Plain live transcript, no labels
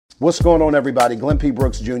What's going on, everybody? Glenn P.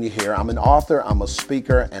 Brooks Jr. here. I'm an author, I'm a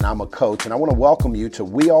speaker, and I'm a coach, and I want to welcome you to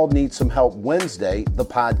We All Need Some Help Wednesday, the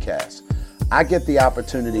podcast. I get the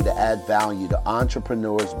opportunity to add value to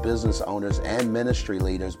entrepreneurs, business owners, and ministry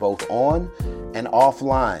leaders, both on and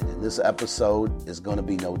offline, and this episode is going to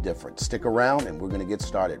be no different. Stick around, and we're going to get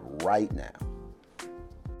started right now.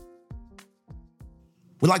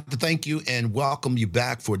 We'd like to thank you and welcome you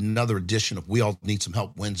back for another edition of We All Need Some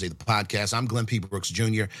Help Wednesday, the podcast. I'm Glenn P. Brooks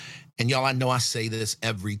Jr. And y'all, I know I say this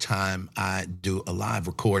every time I do a live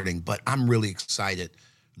recording, but I'm really excited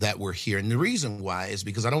that we're here. And the reason why is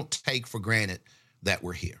because I don't take for granted that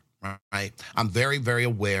we're here, right? I'm very, very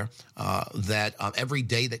aware that every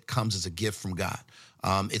day that comes is a gift from God.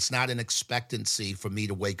 It's not an expectancy for me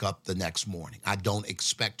to wake up the next morning. I don't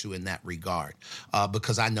expect to in that regard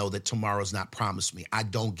because I know that tomorrow's not promised me. I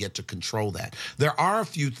don't get to control that. There are a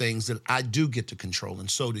few things that I do get to control, and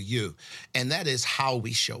so do you. And that is how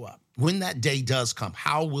we show up. When that day does come,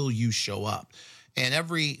 how will you show up? And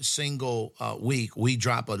every single week, we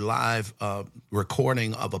drop a live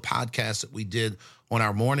recording of a podcast that we did on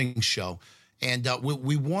our morning show. And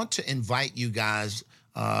we want to invite you guys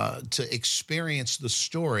to experience the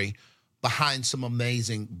story behind some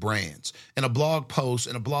amazing brands. In a blog post,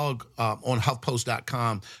 on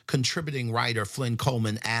HuffPost.com, contributing writer Flynn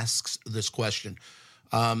Coleman asks this question.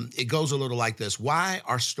 It goes a little like this: why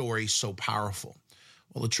are stories so powerful?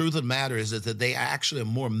 Well, the truth of the matter is that they actually are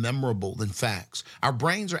more memorable than facts. Our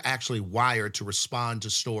brains are actually wired to respond to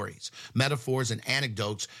stories. Metaphors and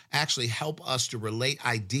anecdotes actually help us to relate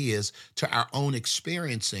ideas to our own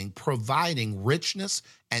experiencing, providing richness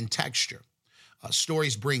and texture.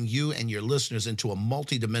 Stories bring you and your listeners into a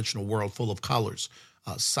multidimensional world full of colors,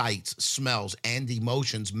 sights, smells, and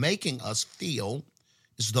emotions, making us feel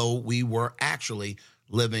as though we were actually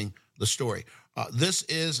living the story. This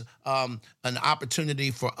is an opportunity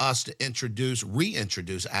for us to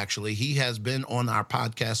reintroduce, actually. He has been on our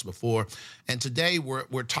podcast before. And today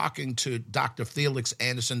we're talking to Dr. Felix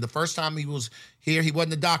Anderson. The first time he was here, he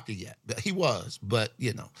wasn't a doctor yet. He was, but,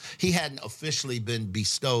 he hadn't officially been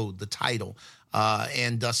bestowed the title.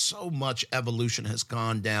 And so much evolution has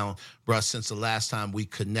gone down, bruh, since the last time we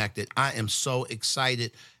connected. I am so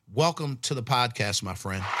excited. Welcome to the podcast, my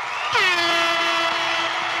friend.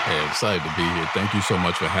 Hey, excited to be here. Thank you so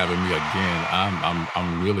much for having me again.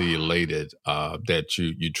 I'm really elated that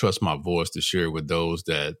you trust my voice to share with those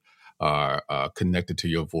that are connected to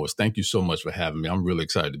your voice. Thank you so much for having me. I'm really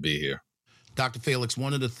excited to be here. Dr. Felix,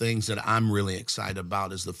 one of the things that I'm really excited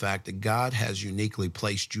about is the fact that God has uniquely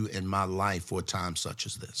placed you in my life for a time such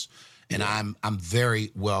as this. And yeah. I'm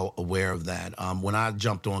very well aware of that. When I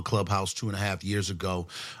jumped on Clubhouse 2.5 years ago,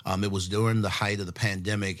 it was during the height of the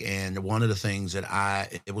pandemic. And one of the things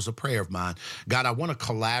that it was a prayer of mine: God, I want to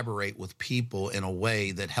collaborate with people in a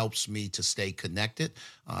way that helps me to stay connected,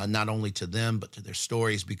 not only to them, but to their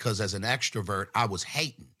stories. Because as an extrovert, I was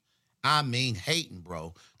hating,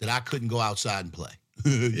 bro, that I couldn't go outside and play.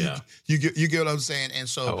 Yeah. You get what I'm saying? And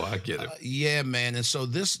so, I get it. Yeah, man. And so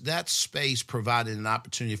that space provided an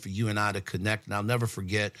opportunity for you and I to connect. And I'll never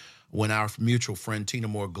forget when our mutual friend, Tina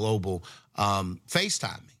Moore Global,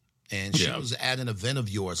 FaceTimed me. And she was at an event of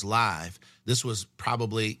yours live. This was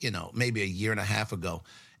probably, maybe a year and a half ago.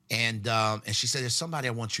 And she said, there's somebody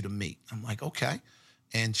I want you to meet. I'm like, okay.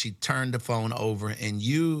 And she turned the phone over, and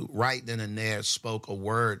you right then and there spoke a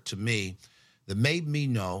word to me that made me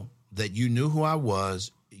know that you knew who I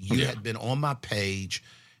was, you had been on my page,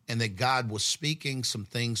 and that God was speaking some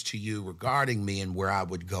things to you regarding me and where I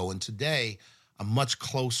would go. And today, I'm much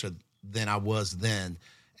closer than I was then.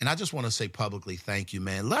 And I just want to say publicly, thank you,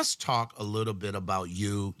 man. Let's talk a little bit about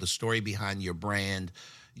you, the story behind your brand.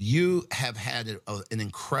 You have had an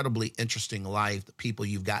incredibly interesting life, the people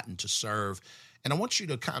you've gotten to serve. And I want you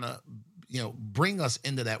to kind of bring us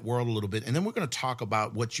into that world a little bit. And then we're going to talk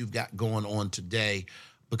about what you've got going on today,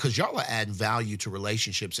 because y'all are adding value to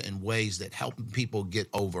relationships in ways that help people get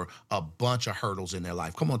over a bunch of hurdles in their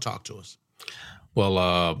life. Come on, talk to us. Well,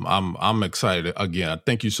 I'm excited. Again,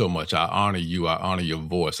 thank you so much. I honor you. I honor your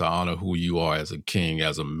voice. I honor who you are as a king,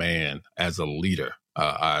 as a man, as a leader.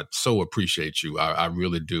 I so appreciate you. I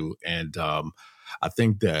really do. And I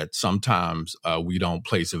think that sometimes we don't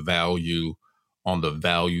place a value on the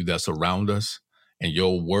value that's around us. And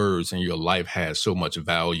your words and your life has so much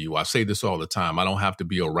value. I say this all the time. I don't have to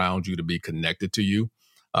be around you to be connected to you.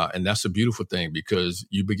 And that's a beautiful thing, because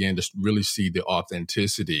you begin to really see the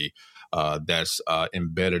authenticity that's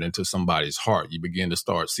embedded into somebody's heart. You begin to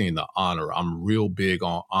start seeing the honor. I'm real big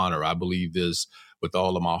on honor. I believe this with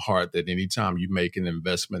all of my heart that anytime you make an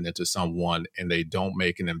investment into someone and they don't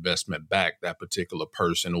make an investment back, that particular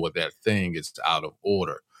person or that thing is out of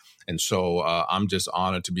order. And so I'm just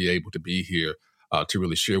honored to be able to be here to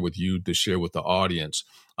really share with you, to share with the audience.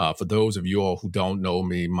 For those of you all who don't know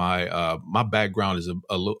me, my background is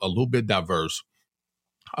a little bit diverse.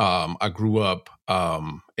 I grew up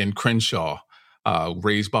in Crenshaw,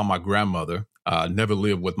 raised by my grandmother. Never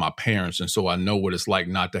lived with my parents, and so I know what it's like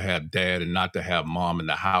not to have dad and not to have mom in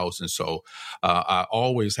the house. And so I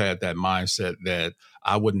always had that mindset that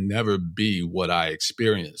I would never be what I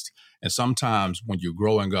experienced. And sometimes when you're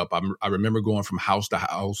growing up, I remember going from house to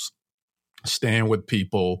house, staying with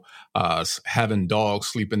people, having dogs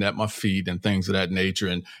sleeping at my feet and things of that nature.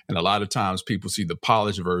 And a lot of times people see the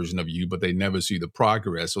polished version of you, but they never see the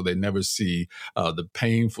progress, or they never see the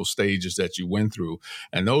painful stages that you went through.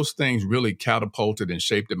 And those things really catapulted and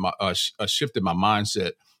shifted my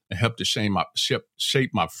mindset and helped to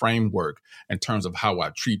shape my framework in terms of how I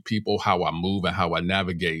treat people, how I move, and how I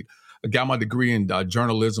navigate. I got my degree in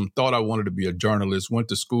journalism, thought I wanted to be a journalist, went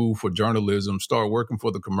to school for journalism, started working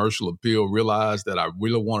for the Commercial Appeal, realized that I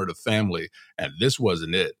really wanted a family, and this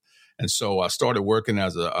wasn't it. And so I started working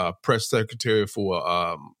as a press secretary for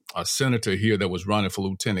a senator here that was running for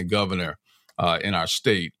lieutenant governor in our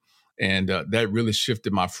state. And that really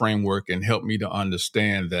shifted my framework and helped me to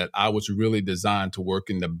understand that I was really designed to work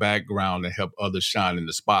in the background and help others shine in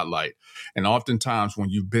the spotlight. And oftentimes when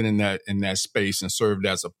you've been in that space and served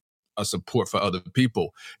as a support for other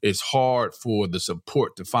people, it's hard for the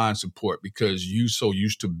support to find support because you so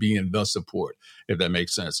used to being the support, if that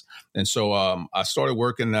makes sense. And so I started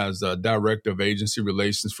working as a director of agency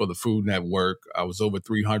relations for the Food Network. I was over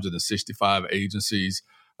 365 agencies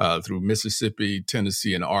through Mississippi,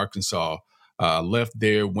 Tennessee, and Arkansas. Left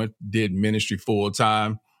there, did ministry full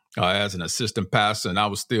time as an assistant pastor, and I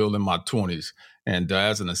was still in my 20s. And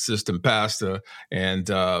as an assistant pastor, and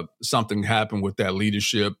something happened with that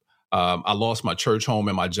leadership. I lost my church home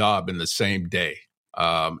and my job in the same day.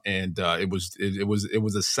 It was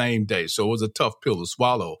the same day. So it was a tough pill to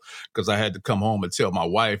swallow because I had to come home and tell my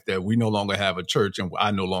wife that we no longer have a church and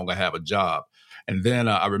I no longer have a job. And then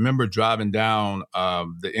I remember driving down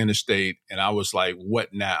the interstate and I was like,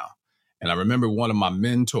 what now? And I remember one of my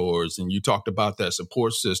mentors, and you talked about that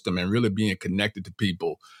support system and really being connected to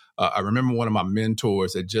people. I remember one of my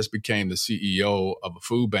mentors that just became the CEO of a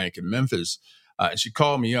food bank in Memphis. And she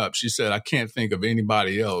called me up. She said, I can't think of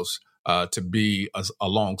anybody else to be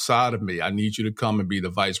alongside of me. I need you to come and be the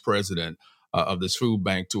vice president of this food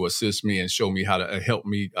bank to assist me and show me how to help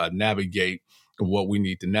me navigate what we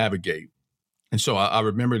need to navigate. And so I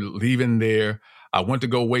remember leaving there. I went to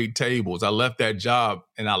go wait tables. I left that job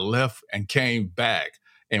and I left and came back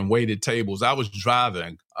and waited tables. I was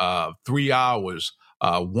driving 3 hours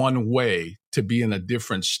one way to be in a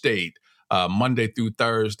different state. Monday through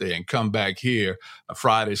Thursday and come back here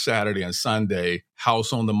Friday, Saturday, and Sunday,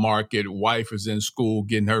 house on the market, wife is in school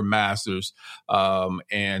getting her master's.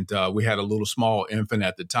 And we had a little small infant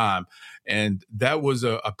at the time. And that was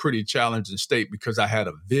a pretty challenging state because I had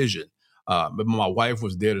a vision. But my wife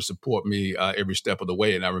was there to support me every step of the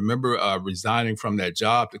way. And I remember resigning from that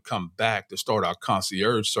job to come back to start our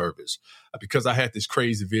concierge service because I had this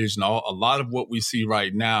crazy vision. A lot of what we see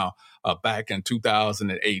right now, back in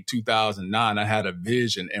 2008, 2009, I had a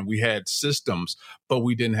vision and we had systems, but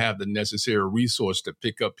we didn't have the necessary resource to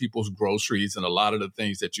pick up people's groceries and a lot of the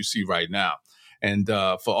things that you see right now. And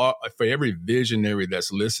for every visionary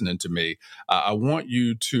that's listening to me, I want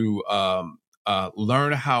you to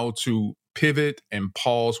learn how to pivot and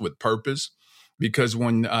pause with purpose. Because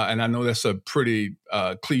when, and I know that's a pretty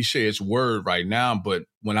cliche-ish word right now, but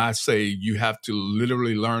when I say you have to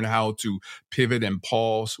literally learn how to pivot and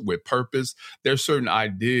pause with purpose, there's certain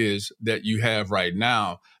ideas that you have right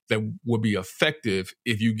now that will be effective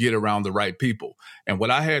if you get around the right people. And what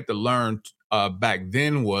I had to learn back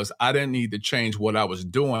then was I didn't need to change what I was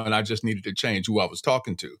doing. I just needed to change who I was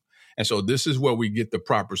talking to. And so this is where we get the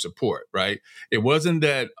proper support, right? It wasn't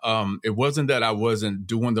that I wasn't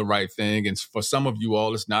doing the right thing. And for some of you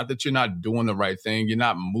all, it's not that you're not doing the right thing. You're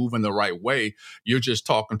not moving the right way. You're just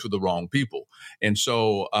talking to the wrong people. And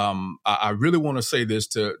so I really want to say this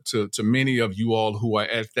to many of you all who are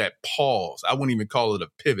at that pause. I wouldn't even call it a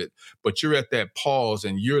pivot, but you're at that pause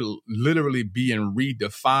and you're literally being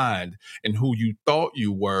redefined, and who you thought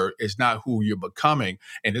you were is not who you're becoming.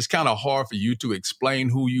 And it's kind of hard for you to explain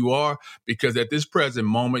who you are, because at this present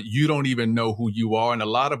moment, you don't even know who you are. And a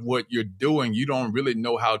lot of what you're doing, you don't really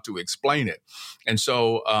know how to explain it. And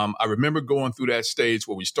so I remember going through that stage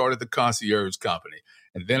where we started the concierge company.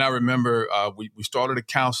 And then I remember we started a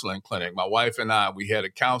counseling clinic. My wife and I, we had a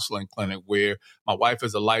counseling clinic where my wife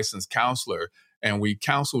is a licensed counselor, and we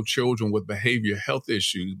counsel children with behavioral health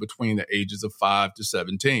issues between the ages of 5 to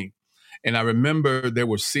 17. And I remember there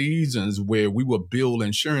were seasons where we would bill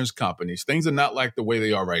insurance companies. Things are not like the way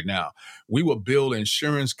they are right now. We would bill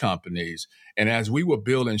insurance companies. And as we would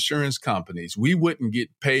bill insurance companies, we wouldn't get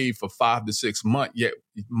paid for 5 to 6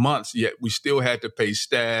 months, yet we still had to pay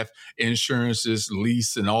staff, insurances,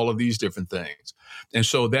 lease, and all of these different things. And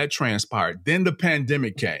so that transpired. Then the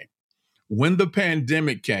pandemic came. When the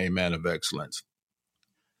pandemic came, Man of Excellence,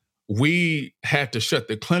 we had to shut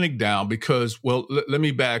the clinic down because, well, let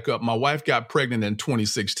me back up. My wife got pregnant in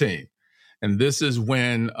 2016. And this is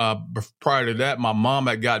when, prior to that, my mom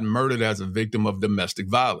had gotten murdered as a victim of domestic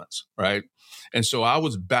violence, right? And so I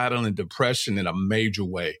was battling depression in a major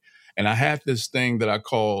way. And I had this thing that I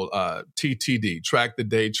call TTD, track the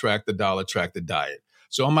day, track the dollar, track the diet.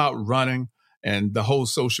 So I'm out running. And the whole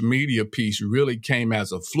social media piece really came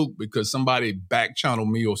as a fluke because somebody back channeled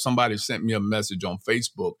me or somebody sent me a message on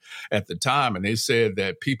Facebook at the time. And they said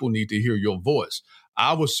that people need to hear your voice.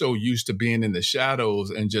 I was so used to being in the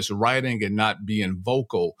shadows and just writing and not being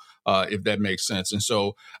vocal, if that makes sense. And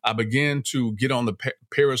so I began to get on the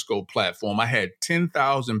Periscope platform. I had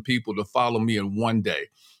 10,000 people to follow me in one day.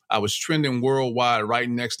 I was trending worldwide right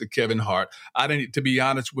next to Kevin Hart. To be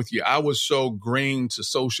honest with you, I was so green to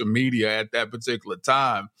social media at that particular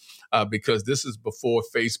time because this is before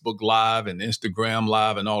Facebook Live and Instagram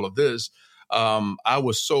Live and all of this. I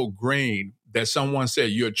was so green that someone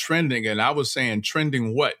said, "You're trending." And I was saying,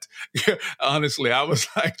 "Trending what?" Honestly, I was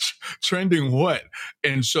like, "Trending what?"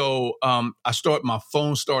 And so my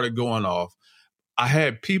phone started going off. I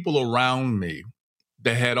had people around me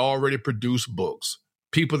that had already produced books,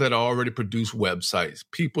 people that already produced websites,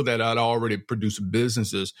 people that had already produced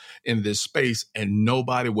businesses in this space, and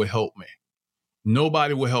nobody would help me.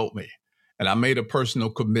 Nobody would help me. And I made a personal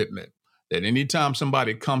commitment that anytime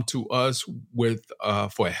somebody come to us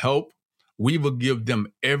for help, we will give them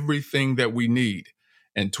everything that we need.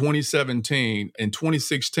 In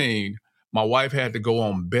 2016, my wife had to go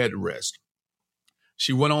on bed rest.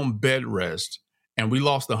 She went on bed rest, and we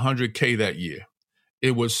lost $100K that year.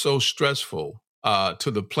 It was so stressful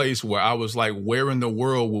to the place where I was like, where in the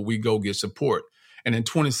world will we go get support? And in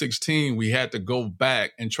 2016, we had to go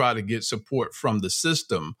back and try to get support from the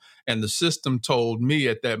system. And the system told me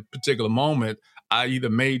at that particular moment, I either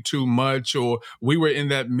made too much or we were in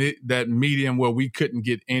that medium where we couldn't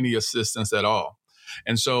get any assistance at all.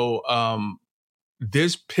 And so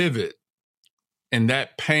this pivot and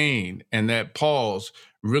that pain and that pause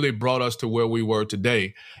really brought us to where we were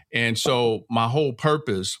today. And so my whole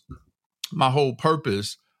purpose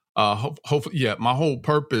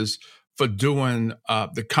for doing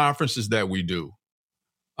the conferences that we do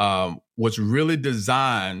was really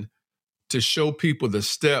designed to show people the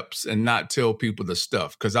steps and not tell people the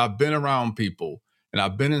stuff. Because I've been around people and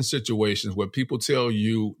I've been in situations where people tell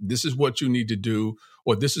you this is what you need to do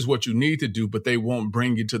or this is what you need to do, but they won't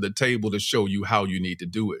bring you to the table to show you how you need to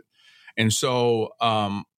do it. And so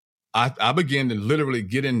I began to literally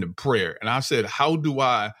get into prayer. And I said, how do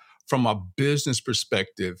I, from a business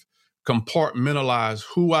perspective, compartmentalize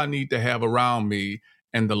who I need to have around me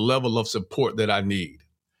and the level of support that I need?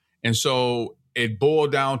 And so it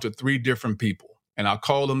boiled down to 3 different people. And I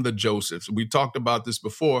call them the Josephs. We talked about this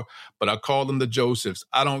before, but I call them the Josephs.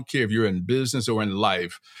 I don't care if you're in business or in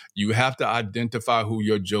life. You have to identify who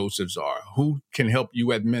your Josephs are, who can help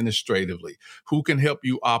you administratively, who can help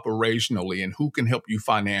you operationally, and who can help you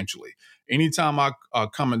financially. Anytime I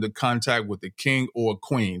come into contact with a king or a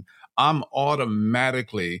queen, I'm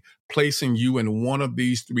automatically placing you in one of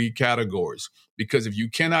these 3 categories. Because if you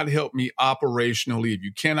cannot help me operationally, if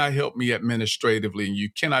you cannot help me administratively, and you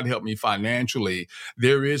cannot help me financially,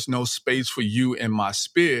 there is no space for you in my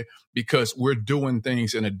sphere because we're doing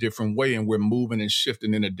things in a different way and we're moving and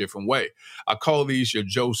shifting in a different way. I call these your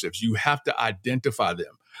Josephs. You have to identify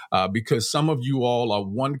them because some of you all are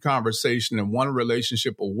one conversation and one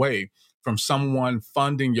relationship away from someone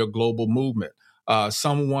funding your global movement.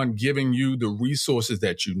 Someone giving you the resources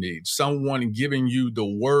that you need, someone giving you the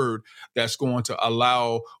word that's going to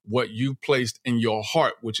allow what you placed in your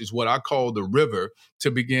heart, which is what I call the river,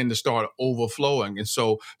 to begin to start overflowing. And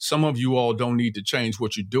so some of you all don't need to change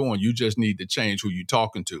what you're doing. You just need to change who you're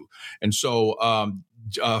talking to. And so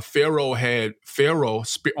Pharaoh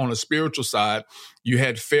on a spiritual side, you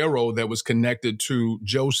had Pharaoh that was connected to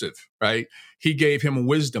Joseph. right? He gave him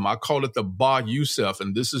wisdom. I call it the Ba Yusuf.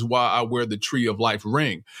 And this is why I wear the Tree of Life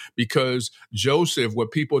ring, because Joseph,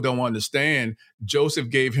 what people don't understand, Joseph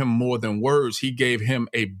gave him more than words. He gave him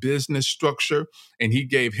a business structure, and he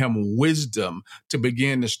gave him wisdom to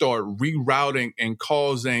begin to start rerouting and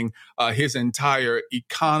causing his entire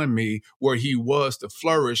economy where he was to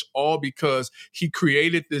flourish, all because he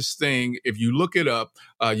created this thing. If you look it up,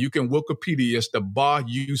 you can Wikipedia. It's the Ba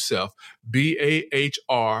Yusuf, Bahyussef.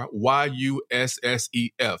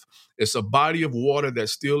 It's a body of water that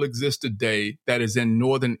still exists today that is in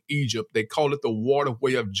northern Egypt. They call it the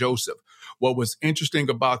waterway of Joseph. What was interesting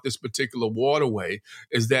about this particular waterway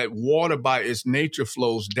is that water by its nature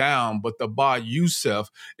flows down, but the Ba Yusuf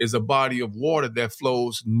is a body of water that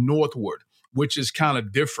flows northward, which is kind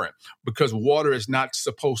of different because water is not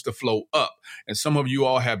supposed to flow up. And some of you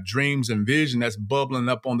all have dreams and vision that's bubbling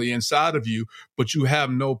up on the inside of you, but you have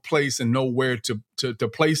no place and nowhere to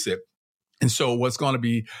place it. And so what's going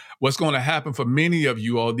to happen for many of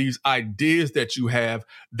you all, these ideas that you have,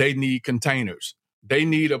 they need containers. They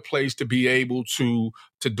need a place to be able to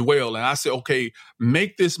dwell. And I said, okay,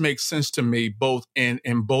 make this make sense to me both in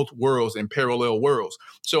both worlds, in parallel worlds.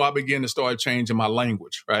 So I began to start changing my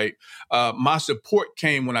language, right? My support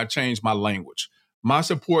came when I changed my language. My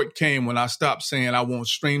support came when I stopped saying I want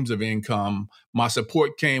streams of income. My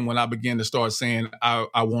support came when I began to start saying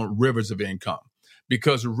I want rivers of income.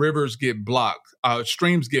 Because rivers get blocked,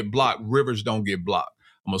 streams get blocked, rivers don't get blocked.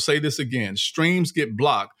 I'm going to say this again. Streams get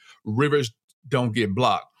blocked, rivers don't get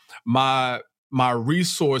blocked. My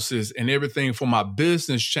resources and everything for my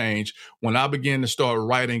business changed when I began to start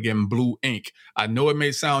writing in blue ink. I know it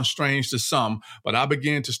may sound strange to some, but I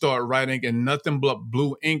began to start writing in nothing but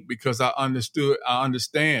blue ink because I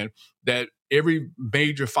understand that every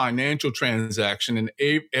major financial transaction and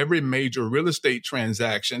every major real estate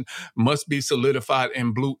transaction must be solidified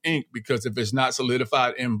in blue ink, because if it's not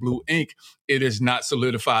solidified in blue ink, it is not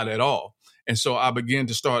solidified at all. And so I began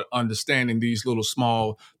to start understanding these little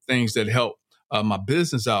small things that help my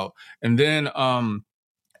business out. And then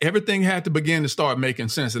everything had to begin to start making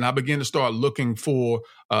sense. And I began to start looking for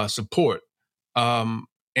support. And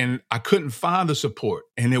I couldn't find the support.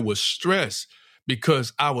 And it was stress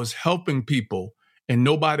because I was helping people and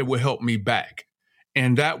nobody would help me back.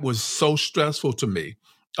 And that was so stressful to me.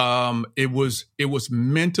 It was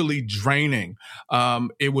mentally draining.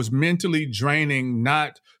 It was mentally draining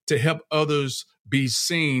not to help others be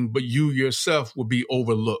seen, but you yourself will be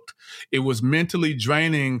overlooked. It was mentally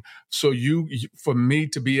draining for me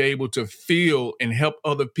to be able to feel and help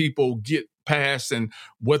other people get past and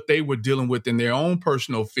what they were dealing with in their own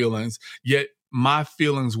personal feelings, yet my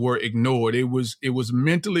feelings were ignored. It was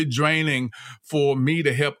mentally draining for me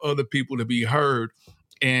to help other people to be heard,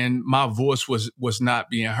 and my voice was not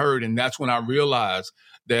being heard. And that's when I realized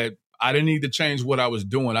that I didn't need to change what I was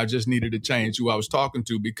doing. I just needed to change who I was talking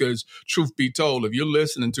to, because truth be told, if you're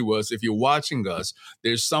listening to us, if you're watching us,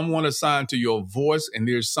 there's someone assigned to your voice and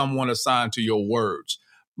there's someone assigned to your words.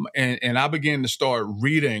 And I began to start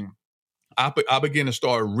reading. I began to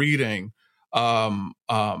start reading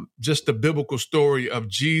just the biblical story of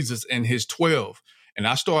Jesus and his 12. And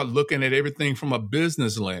I started looking at everything from a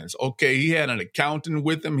business lens. Okay, he had an accountant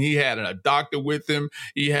with him. He had a doctor with him.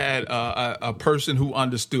 He had a person who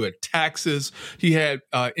understood taxes. He had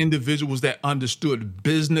individuals that understood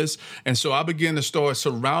business. And so I began to start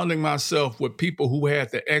surrounding myself with people who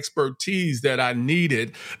had the expertise that I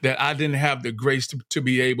needed, that I didn't have the grace to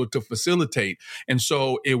be able to facilitate. And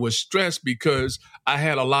so it was stress because I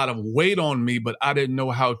had a lot of weight on me, but I didn't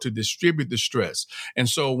know how to distribute the stress. And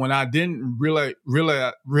so when I didn't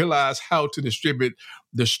realize how to distribute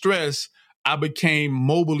the stress, I became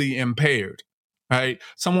mobily impaired, right?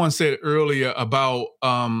 Someone said earlier about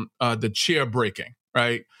the chair breaking,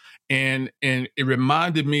 right? And it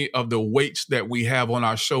reminded me of the weights that we have on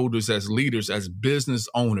our shoulders as leaders, as business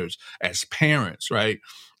owners, as parents, right?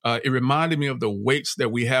 It reminded me of the weights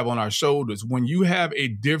that we have on our shoulders. When you have a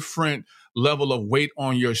different level of weight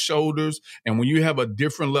on your shoulders, and when you have a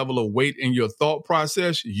different level of weight in your thought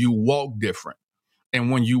process, you walk different. And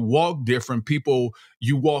when you walk different,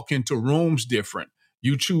 you walk into rooms different.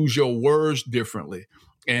 You choose your words differently.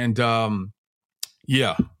 And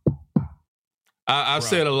I've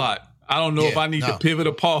said a lot. I don't know if I need to pivot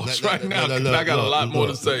or pause right now, because I got a lot more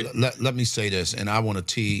to say. Let me say this, and I want to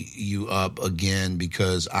tee you up again,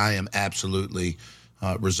 because I am absolutely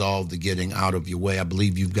resolved to getting out of your way. I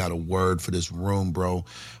believe you've got a word for this room, bro.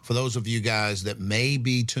 For those of you guys that may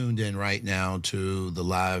be tuned in right now to the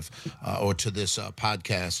live or to this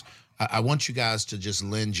podcast, I want you guys to just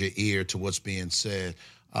lend your ear to what's being said.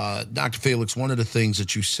 Dr. Felix, one of the things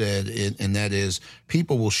that you said, and that is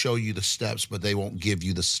people will show you the steps, but they won't give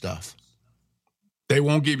you the stuff. They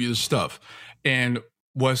won't give you the stuff. And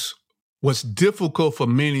what's difficult for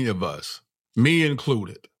many of us, me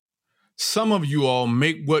included, some of you all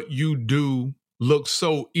make what you do look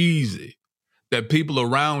so easy that people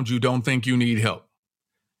around you don't think you need help.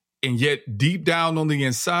 And yet deep down on the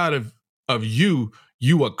inside of you,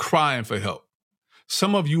 you are crying for help.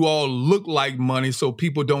 Some of you all look like money, so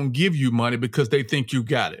people don't give you money because they think you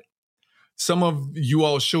got it. Some of you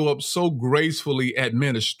all show up so gracefully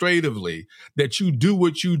administratively that you do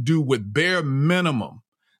what you do with bare minimum,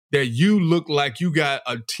 that you look like you got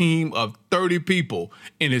a team of 30 people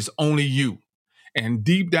and it's only you. And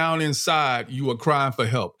deep down inside, you are crying for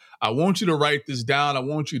help. I want you to write this down. I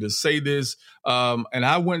want you to say this. And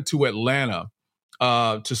I went to Atlanta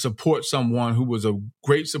to support someone who was a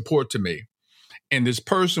great support to me. And this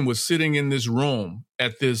person was sitting in this room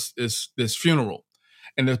at this funeral.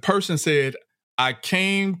 And the person said, I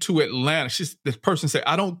came to Atlanta. This person said,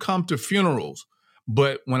 I don't come to funerals,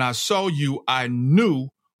 but when I saw you, I knew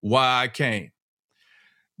why I came.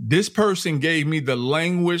 This person gave me the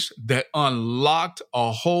language that unlocked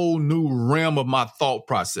a whole new realm of my thought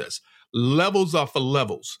process. Levels are for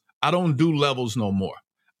levels. I don't do levels no more.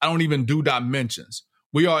 I don't even do dimensions.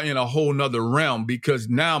 We are in a whole nother realm because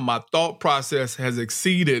now my thought process has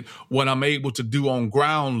exceeded what I'm able to do on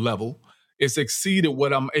ground level. It's exceeded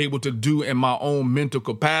what I'm able to do in my own mental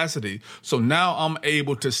capacity. So now I'm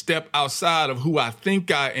able to step outside of who I think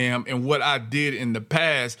I am and what I did in the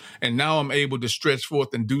past. And now I'm able to stretch forth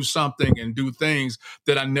and do something and do things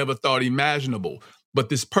that I never thought imaginable. But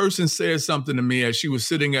this person said something to me as she was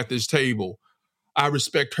sitting at this table. I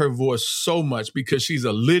respect her voice so much because she's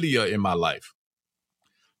a Lydia in my life.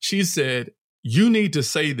 She said, you need to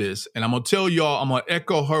say this. And I'm going to tell y'all, I'm going to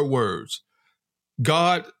echo her words.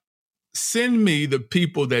 God, send me the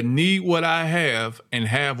people that need what I have and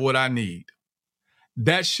have what I need.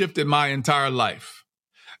 That shifted my entire life.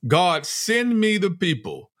 God, send me the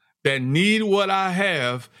people that need what I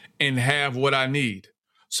have and have what I need.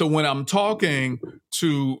 So when I'm talking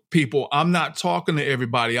to people, I'm not talking to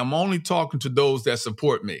everybody. I'm only talking to those that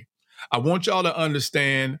support me. I want y'all to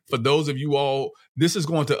understand, for those of you all, this is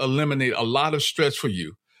going to eliminate a lot of stress for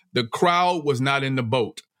you. The crowd was not in the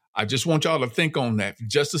boat. I just want y'all to think on that for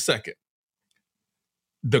just a second.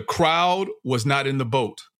 The crowd was not in the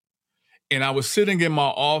boat. And I was sitting in my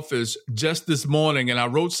office just this morning and I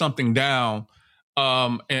wrote something down.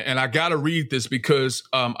 And I got to read this because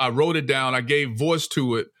I wrote it down. I gave voice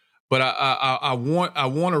to it, but I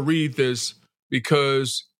want to read this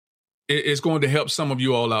because it's going to help some of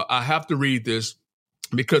you all out. I have to read this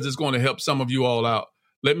because it's going to help some of you all out.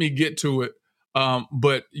 Let me get to it.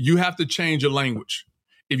 But you have to change your language.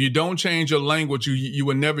 If you don't change your language, you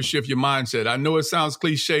will never shift your mindset. I know it sounds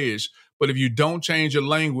cliche-ish, but if you don't change your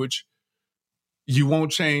language, you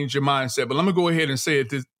won't change your mindset. But let me go ahead and say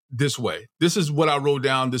it this way. This is what I wrote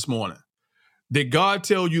down this morning. Did God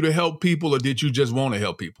tell you to help people or did you just want to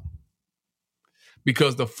help people?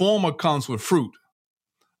 Because the former comes with fruit,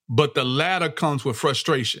 but the latter comes with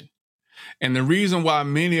frustration. And the reason why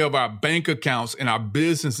many of our bank accounts and our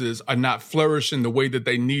businesses are not flourishing the way that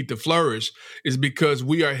they need to flourish is because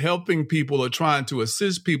we are helping people or trying to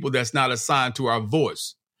assist people that's not assigned to our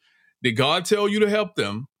voice. Did God tell you to help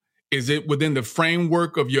them? Is it within the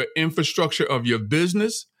framework of your infrastructure of your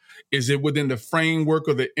business? Is it within the framework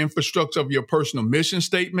of the infrastructure of your personal mission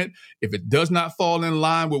statement? If it does not fall in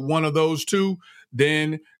line with one of those two,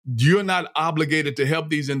 then you're not obligated to help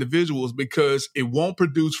these individuals because it won't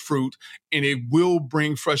produce fruit and it will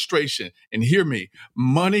bring frustration. And hear me,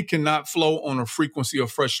 money cannot flow on a frequency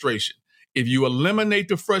of frustration. If you eliminate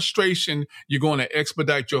the frustration, you're going to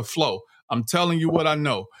expedite your flow. I'm telling you what I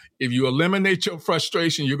know. If you eliminate your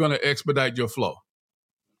frustration, you're going to expedite your flow.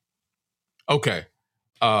 Okay.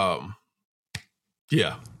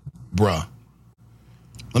 Yeah. Bruh,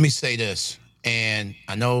 let me say this. And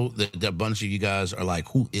I know that a bunch of you guys are like,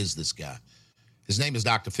 who is this guy? His name is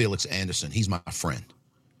Dr. Felix Anderson. He's my friend.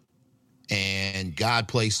 And God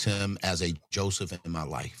placed him as a Joseph in my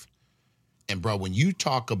life. And bro, when you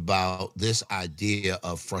talk about this idea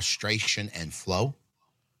of frustration and flow,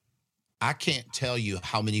 I can't tell you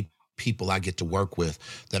how many people I get to work with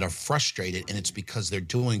that are frustrated, and it's because they're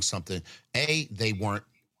doing something, A, they weren't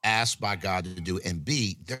asked by God to do, and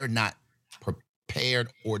B, they're not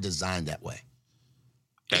prepared or designed that way.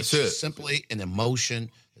 That's it's it. Simply an emotion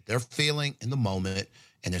that they're feeling in the moment,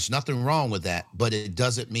 and there's nothing wrong with that, but it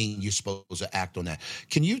doesn't mean you're supposed to act on that.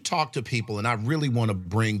 Can you talk to people, and I really want to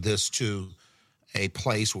bring this to a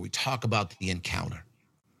place where we talk about the encounter.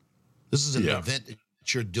 This is an event that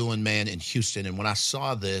what you're doing, man, in Houston. And when I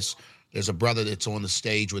saw this, there's a brother that's on the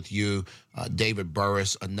stage with you, David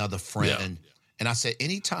Burris, another friend. Yeah. And I said,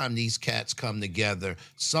 anytime these cats come together,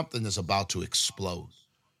 something is about to explode.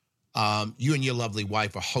 You and your lovely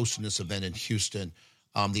wife are hosting this event in Houston,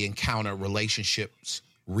 the Encounter Relationships,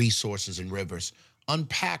 Resources, and Rivers.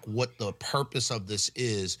 Unpack what the purpose of this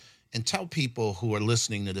is and tell people who are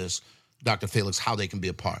listening to this, Dr. Felix, how they can be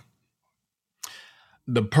a part.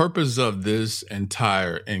 The purpose of this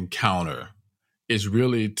entire encounter is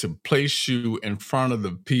really to place you in front of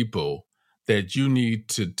the people that you need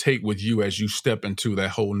to take with you as you step into that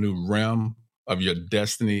whole new realm of your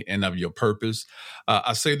destiny and of your purpose.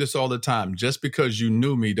 I say this all the time, just because you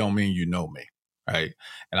knew me don't mean you know me, right?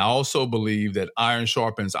 And I also believe that iron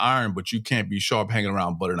sharpens iron, but you can't be sharp hanging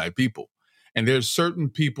around butter knife people. And there's certain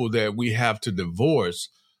people that we have to divorce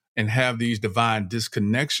and have these divine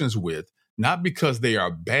disconnections with, not because they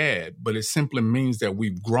are bad, but it simply means that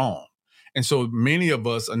we've grown. And so many of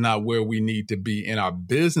us are not where we need to be in our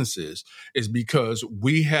businesses is because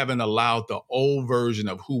we haven't allowed the old version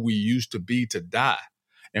of who we used to be to die.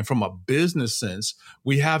 And from a business sense,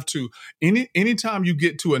 we have to, anytime you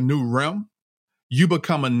get to a new realm, you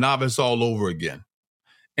become a novice all over again.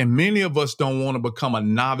 And many of us don't want to become a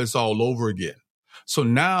novice all over again. So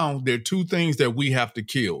now there are two things that we have to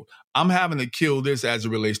kill. I'm having to kill this as it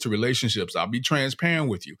relates to relationships. I'll be transparent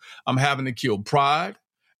with you. I'm having to kill pride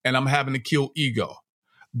and I'm having to kill ego.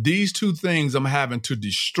 These two things I'm having to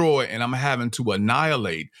destroy and I'm having to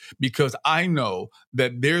annihilate because I know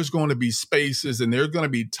that there's going to be spaces and there's going to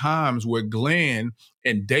be times where Glenn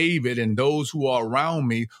and David and those who are around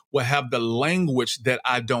me will have the language that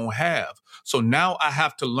I don't have. So now I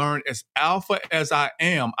have to learn, as alpha as I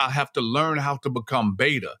am, I have to learn how to become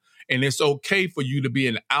beta. And it's okay for you to be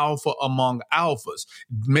an alpha among alphas.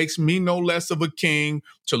 Makes me no less of a king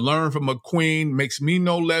to learn from a queen, makes me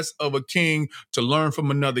no less of a king to learn from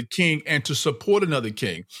another king and to support another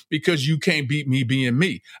king, because you can't beat me being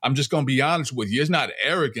me. I'm just going to be honest with you. It's not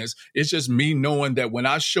arrogance. It's just me knowing that when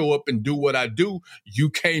I show up and do what I do, you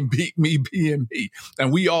can't beat me being me.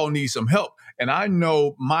 And we all need some help. And I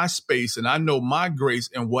know my space and I know my grace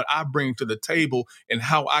and what I bring to the table and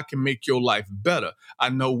how I can make your life better. I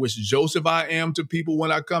know which Joseph I am to people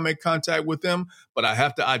when I come in contact with them, but I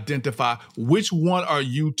have to identify which one are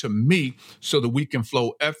you to me so that we can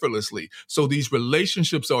flow effortlessly. So these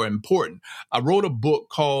relationships are important. I wrote a book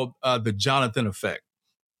called The Jonathan Effect.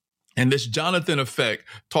 And this Jonathan effect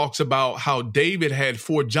talks about how David had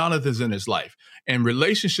 4 Jonathans in his life. And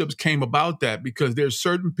relationships came about that because there's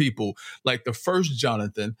certain people, like the first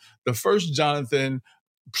Jonathan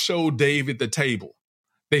showed David the table.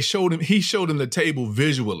 He showed him the table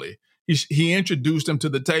visually. He introduced him to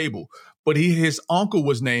the table, but his uncle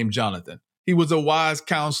was named Jonathan. He was a wise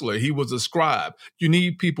counselor. He was a scribe. You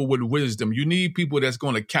need people with wisdom. You need people that's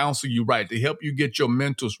going to counsel you right, to help you get your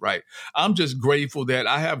mentals right. I'm just grateful that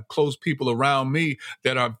I have close people around me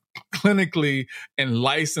that are clinically and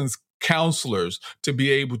licensed counselors to be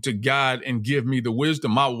able to guide and give me the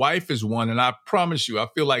wisdom. My wife is one, and I promise you, I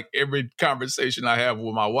feel like every conversation I have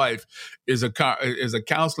with my wife is a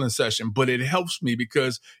counseling session, but it helps me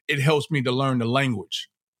because it helps me to learn the language.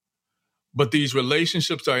 But these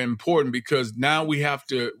relationships are important because now we have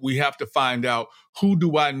to find out, who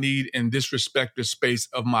do I need in this respective space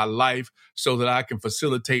of my life so that I can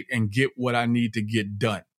facilitate and get what I need to get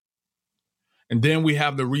done. And then we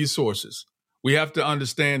have the resources. We have to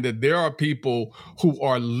understand that there are people who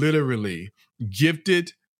are literally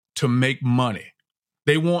gifted to make money.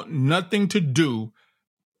 They want nothing to do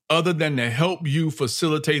other than to help you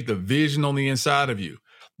facilitate the vision on the inside of you.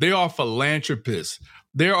 They are philanthropists.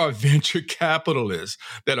 There are venture capitalists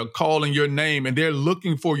that are calling your name and they're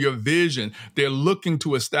looking for your vision. They're looking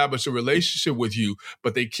to establish a relationship with you,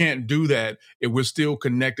 but they can't do that if we're still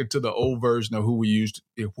connected to the old version of who we used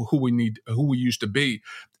to be.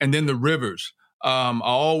 And then the rivers. I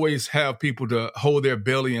always have people to hold their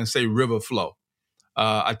belly and say river flow.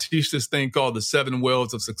 I teach this thing called the 7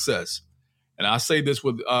 wells of success. And I say this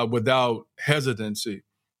without hesitancy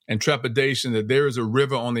and trepidation, that there is a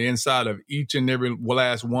river on the inside of each and every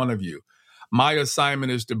last one of you. My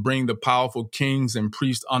assignment is to bring the powerful kings and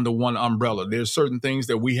priests under one umbrella. There's certain things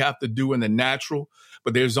that we have to do in the natural,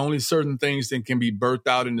 but there's only certain things that can be birthed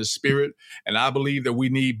out in the spirit. And I believe that we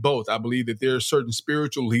need both. I believe that there are certain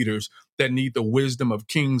spiritual leaders that need the wisdom of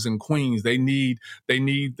kings and queens. They need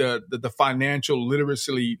the financial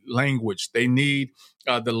literacy language. They need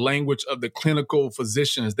the language of the clinical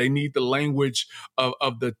physicians. They need the language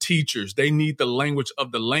of the teachers. They need the language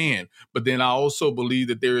of the land. But then I also believe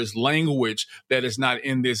that there is language that is not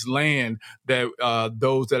in this land that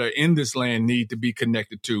those that are in this land need to be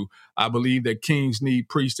connected to. I believe that kings need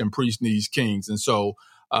priests and priests need kings. And so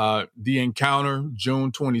the encounter,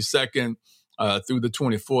 June 22nd through the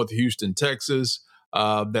 24th, Houston, Texas.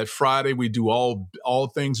 That Friday, we do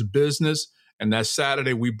all things business. And that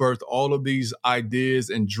Saturday, we birth all of these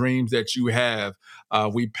ideas and dreams that you have.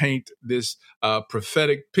 We paint this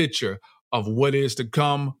prophetic picture of what is to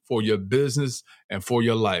come for your business and for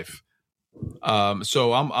your life.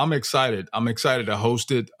 So I'm excited. I'm excited to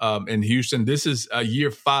host it in Houston. This is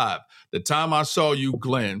year 5. The time I saw you,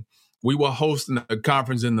 Glenn, we were hosting a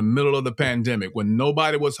conference in the middle of the pandemic when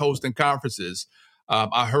nobody was hosting conferences.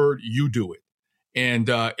 I heard you do it. And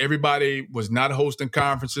everybody was not hosting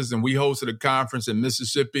conferences, and we hosted a conference in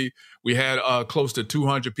Mississippi. We had close to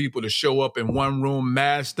 200 people to show up in one room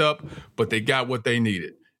masked up, but they got what they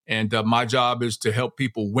needed. And my job is to help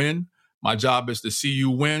people win. My job is to see you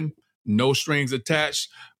win, no strings attached.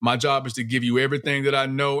 My job is to give you everything that I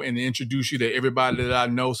know and introduce you to everybody that I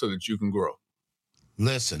know so that you can grow.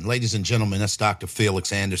 Listen, ladies and gentlemen, that's Dr.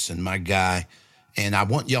 Felix Anderson, my guy. And I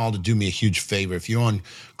want y'all to do me a huge favor. If you're on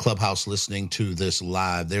Clubhouse listening to this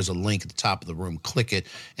live, there's a link at the top of the room. Click it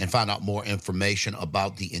and find out more information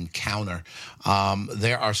about the encounter.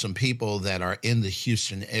 There are some people that are in the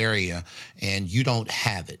Houston area and you don't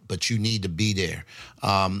have it, but you need to be there.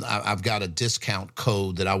 I've got a discount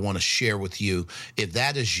code that I want to share with you. If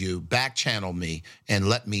that is you, back channel me and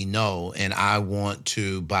let me know. And I want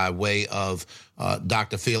to, by way of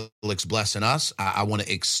Dr. Felix blessing us, I want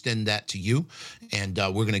to extend that to you. And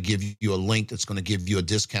we're going to give you a link that's going to give you a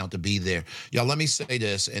discount to be there. Y'all, let me say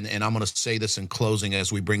this, and I'm going to say this in closing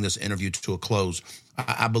as we bring this interview to a close.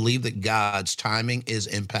 I believe that God's timing is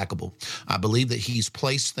impeccable. I believe that he's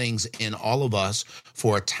placed things in all of us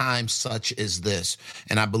for a time such as this.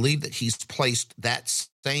 And I believe that he's placed that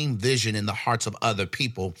same vision in the hearts of other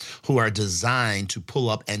people who are designed to pull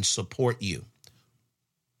up and support you.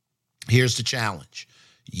 Here's the challenge.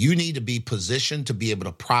 You need to be positioned to be able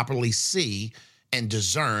to properly see and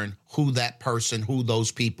discern who that person, who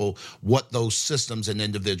those people, what those systems and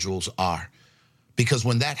individuals are. Because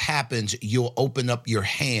when that happens, you'll open up your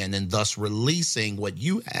hand and thus releasing what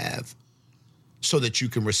you have so that you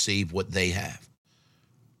can receive what they have.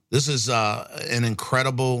 This is an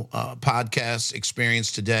incredible podcast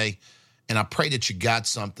experience today. And I pray that you got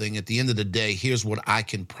something. At the end of the day, here's what I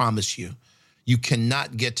can promise you. You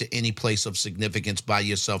cannot get to any place of significance by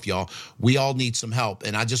yourself, y'all. We all need some help.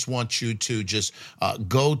 And I just want you to just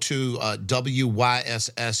go to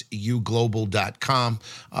wyssuglobal.com.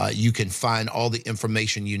 You can find all the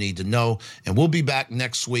information you need to know. And we'll be back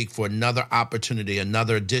next week for another opportunity,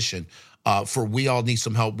 another edition for We All Need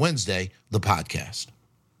Some Help Wednesday, the podcast.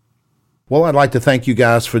 Well, I'd like to thank you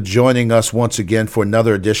guys for joining us once again for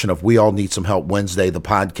another edition of We All Need Some Help Wednesday, the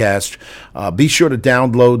podcast. Be sure to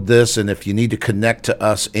download this, and if you need to connect to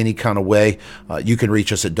us any kind of way, you can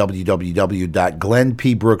reach us at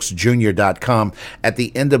www.glennpbrooksjr.com. At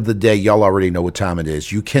the end of the day, y'all already know what time it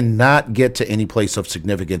is. You cannot get to any place of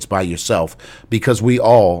significance by yourself because we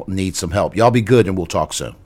all need some help. Y'all be good, and we'll talk soon.